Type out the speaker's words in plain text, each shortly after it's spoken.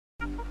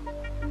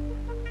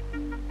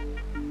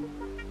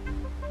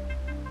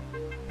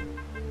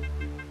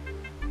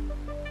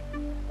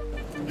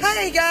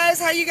Hey guys,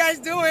 how you guys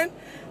doing?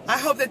 I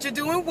hope that you're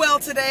doing well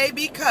today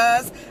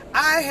because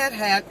I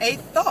had a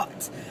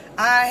thought.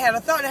 I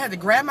had to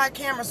grab my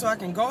camera so I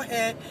can go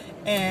ahead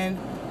and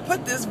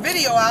put this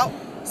video out.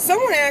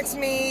 Someone asked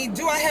me,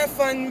 do I have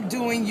fun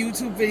doing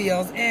YouTube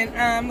videos? And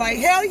I'm like,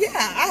 hell yeah,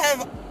 I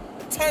have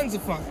tons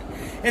of fun.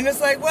 And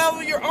it's like,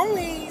 well, you're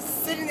only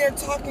sitting there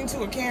talking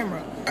to a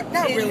camera.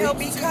 Not really,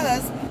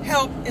 because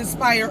help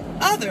inspire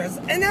others.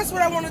 And that's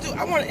what I want to do.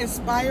 I want to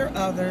inspire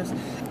others.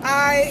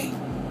 I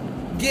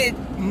get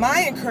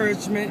my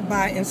encouragement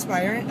by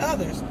inspiring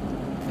others.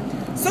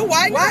 So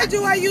why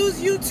do I use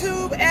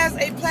YouTube as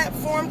a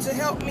platform to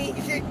help me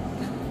get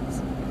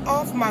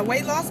off my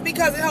weight loss?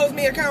 Because it holds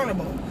me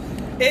accountable.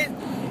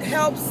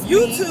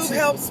 YouTube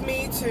helps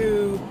me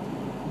to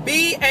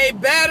be a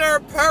better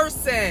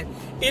person.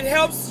 It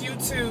helps you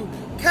to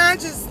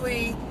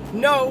consciously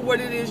know what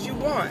it is you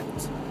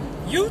want.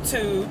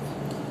 YouTube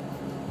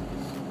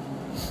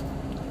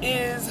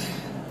is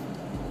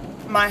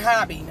my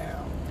hobby now.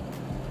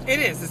 It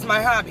is. It's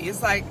my hobby.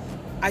 It's like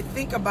I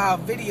think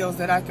about videos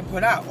that I can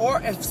put out. Or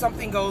if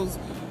something goes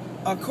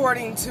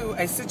according to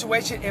a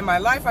situation in my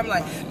life, I'm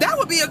like, that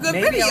would be a good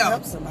video. Maybe I'll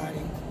help somebody.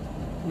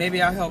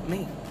 Maybe I'll help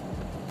me.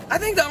 I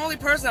think the only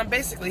person I'm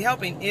basically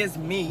helping is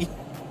me.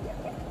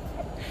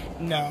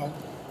 No.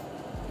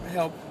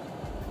 Help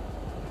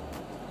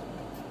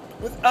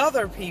with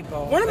other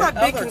people. One of my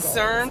big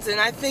concerns, and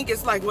I think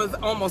it's like with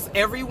almost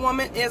every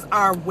woman, is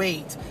our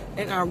weight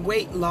and our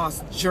weight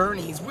loss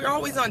journeys. We're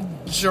always on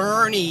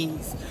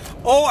journeys.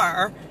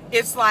 Or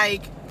it's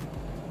like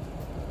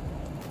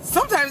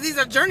sometimes these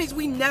are journeys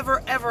we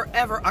never, ever,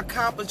 ever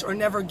accomplish or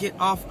never get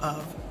off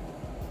of.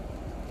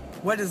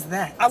 What is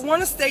that? I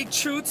want to stay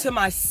true to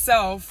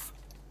myself,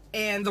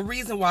 and the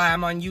reason why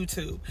I'm on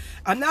YouTube.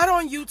 I'm not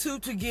on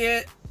YouTube to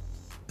get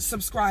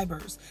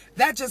subscribers.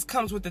 That just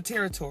comes with the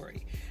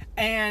territory.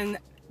 And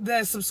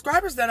the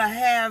subscribers that I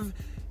have,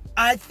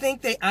 I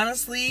think they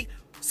honestly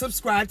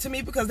subscribe to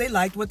me because they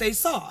liked what they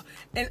saw.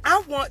 And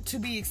I want to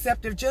be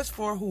accepted just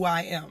for who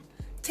I am.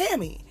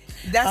 Tammy.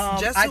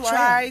 That's just who I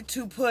try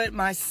to put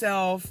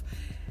myself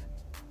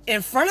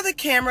in front of the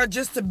camera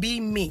just to be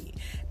me,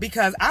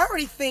 because I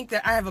already think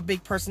that I have a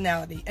big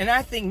personality. And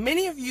I think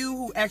many of you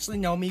who actually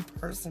know me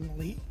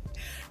personally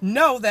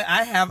know that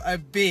I have a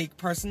big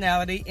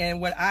personality, and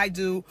what I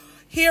do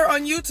here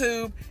on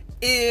YouTube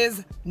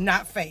is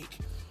not fake.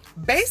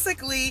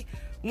 Basically,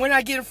 when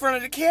I get in front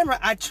of the camera,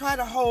 I try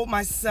to hold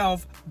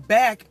myself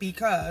back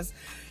because,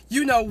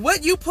 you know,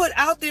 what you put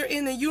out there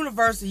in the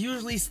universe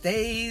usually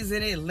stays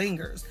and it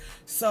lingers.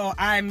 So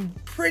I'm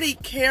pretty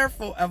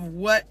careful of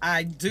what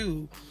I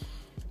do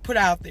put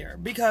out there,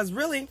 because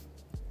really,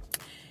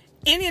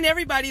 any and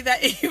everybody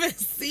that even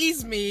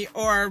sees me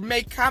or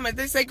make comments,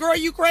 they say, girl,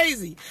 you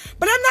crazy.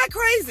 But I'm not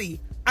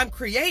crazy. I'm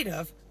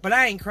creative, but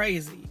I ain't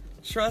crazy.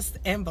 Trust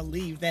and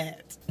believe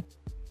that.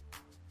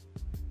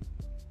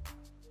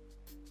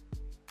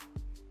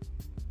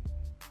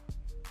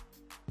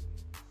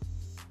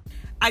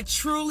 I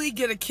truly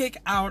get a kick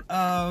out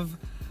of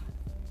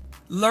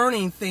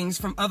learning things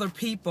from other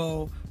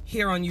people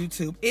here on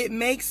YouTube. It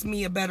makes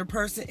me a better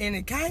person, and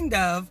it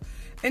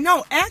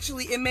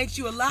actually it makes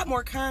you a lot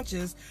more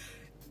conscious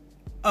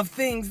of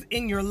things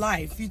in your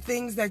life.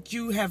 Things that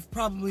you have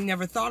probably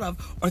never thought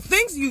of, or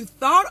things you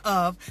thought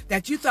of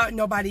that you thought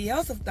nobody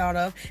else have thought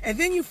of, and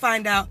then you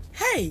find out,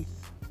 hey,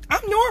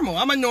 I'm normal.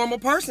 I'm a normal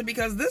person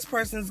because this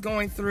person's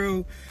going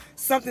through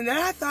something that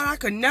I thought I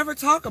could never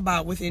talk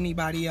about with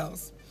anybody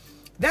else.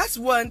 That's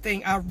one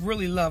thing I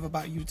really love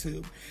about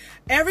YouTube.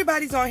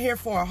 Everybody's on here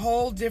for a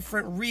whole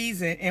different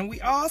reason, and we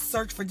all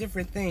search for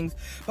different things.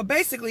 But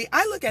basically,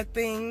 I look at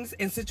things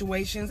and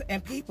situations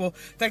and people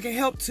that can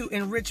help to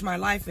enrich my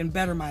life and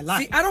better my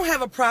life. See, I don't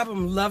have a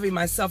problem loving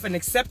myself and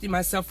accepting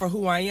myself for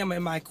who I am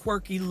and my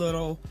quirky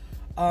little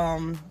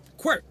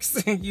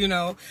quirks, you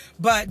know.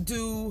 But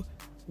do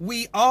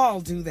we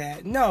all do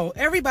that? No,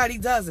 everybody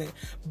doesn't.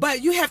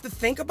 But you have to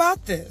think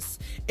about this.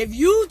 If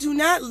you do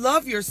not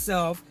love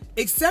yourself,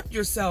 accept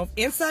yourself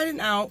inside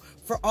and out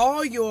for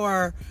all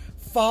your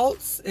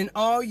faults and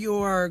all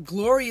your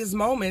glorious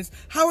moments,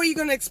 how are you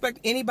going to expect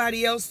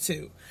anybody else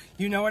to?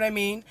 You know what I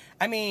mean?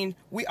 I mean,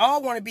 we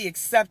all want to be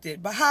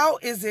accepted, but how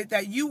is it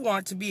that you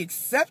want to be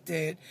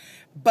accepted,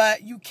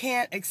 but you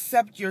can't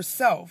accept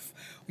yourself?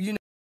 You know,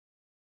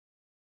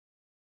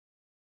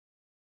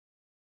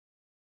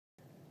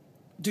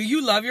 do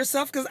you love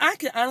yourself? Because I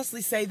can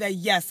honestly say that,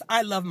 yes,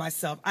 I love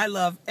myself. I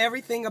love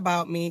everything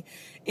about me,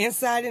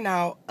 inside and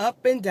out,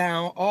 up and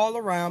down, all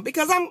around.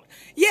 Because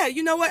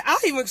you know what? I'll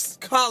even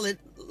call it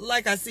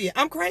like I see it.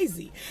 I'm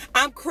crazy.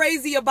 I'm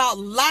crazy about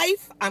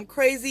life. I'm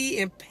crazy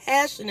and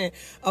passionate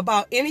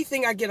about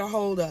anything I get a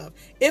hold of.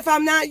 If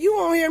I'm not, you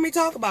won't hear me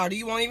talk about it.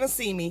 You won't even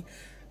see me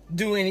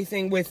do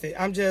anything with it.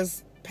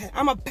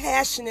 I'm a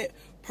passionate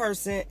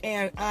person,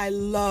 and I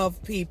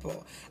love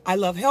people. I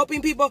love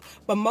helping people,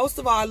 but most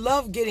of all, I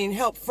love getting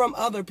help from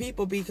other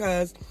people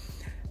because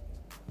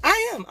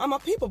I'm a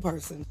people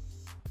person.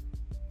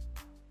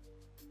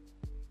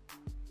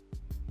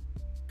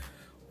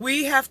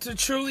 We have to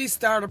truly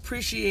start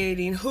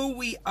appreciating who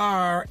we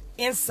are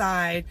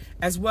inside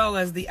as well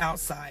as the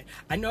outside.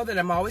 I know that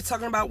I'm always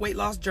talking about weight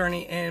loss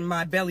journey and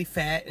my belly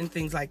fat and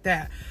things like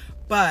that.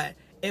 But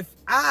if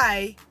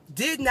I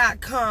did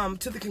not come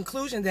to the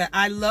conclusion that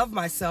I love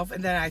myself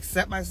and that I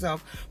accept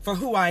myself for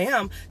who I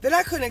am, then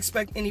I couldn't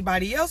expect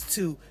anybody else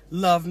to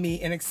love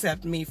me and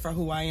accept me for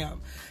who I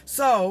am.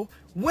 So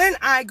when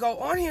I go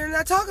on here and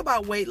I talk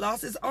about weight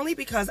loss, it's only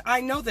because I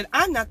know that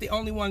I'm not the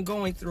only one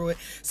going through it.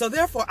 So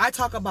therefore, I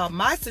talk about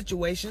my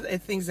situations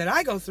and things that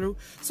I go through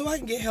so I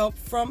can get help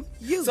from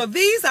you. So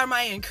these are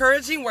my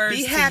encouraging words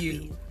to you. Be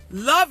happy.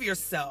 Love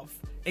yourself.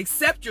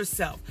 Accept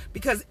yourself.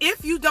 Because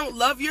if you don't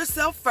love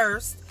yourself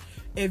first,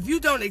 if you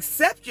don't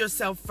accept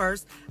yourself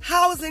first,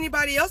 how is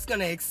anybody else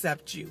going to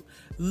accept you?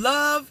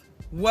 Love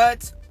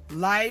what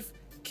life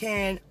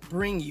can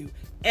bring you.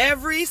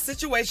 Every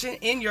situation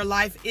in your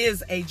life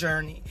is a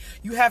journey.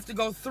 You have to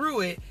go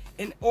through it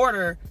in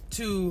order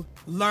to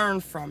learn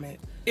from it.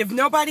 If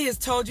nobody has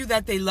told you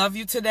that they love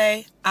you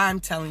today,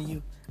 I'm telling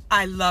you,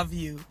 I love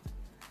you.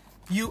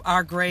 You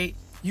are great.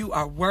 You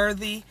are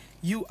worthy.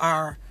 You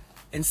are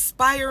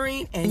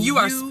inspiring. And you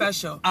are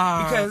special.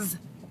 Because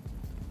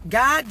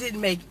God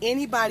didn't make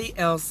anybody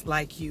else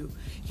like you.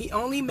 He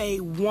only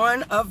made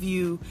one of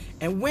you.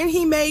 And when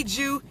he made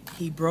you,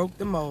 he broke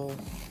the mold.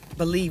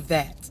 Believe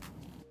that.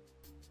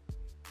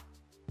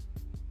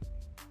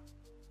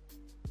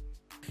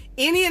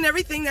 Any and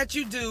everything that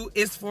you do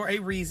is for a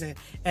reason.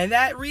 And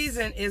that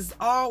reason is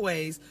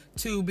always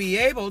to be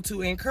able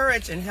to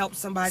encourage and help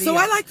somebody else. So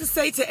I like to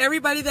say to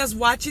everybody that's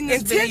watching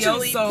this video,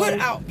 put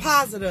out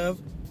positive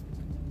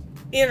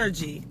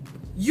energy.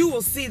 You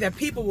will see that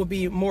people will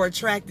be more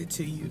attracted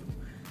to you.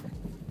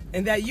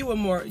 And that you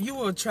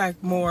will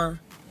attract more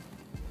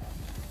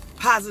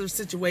positive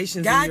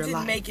situations in your life. God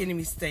didn't make any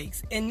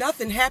mistakes. And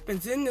nothing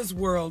happens in this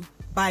world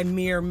by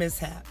mere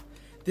mishap.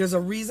 There's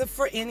a reason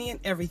for any and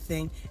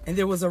everything, and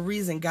there was a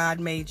reason God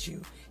made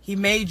you. He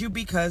made you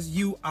because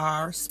you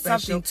are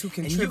special, something to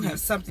contribute, and you have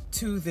something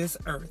to this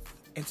earth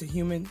and to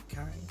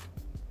humankind.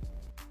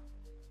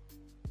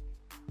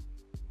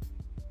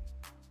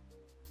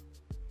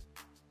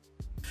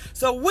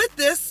 So with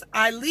this,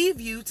 I leave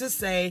you to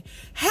say,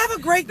 have a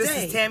great day.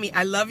 This is Tammy.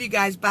 I love you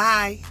guys.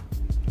 Bye.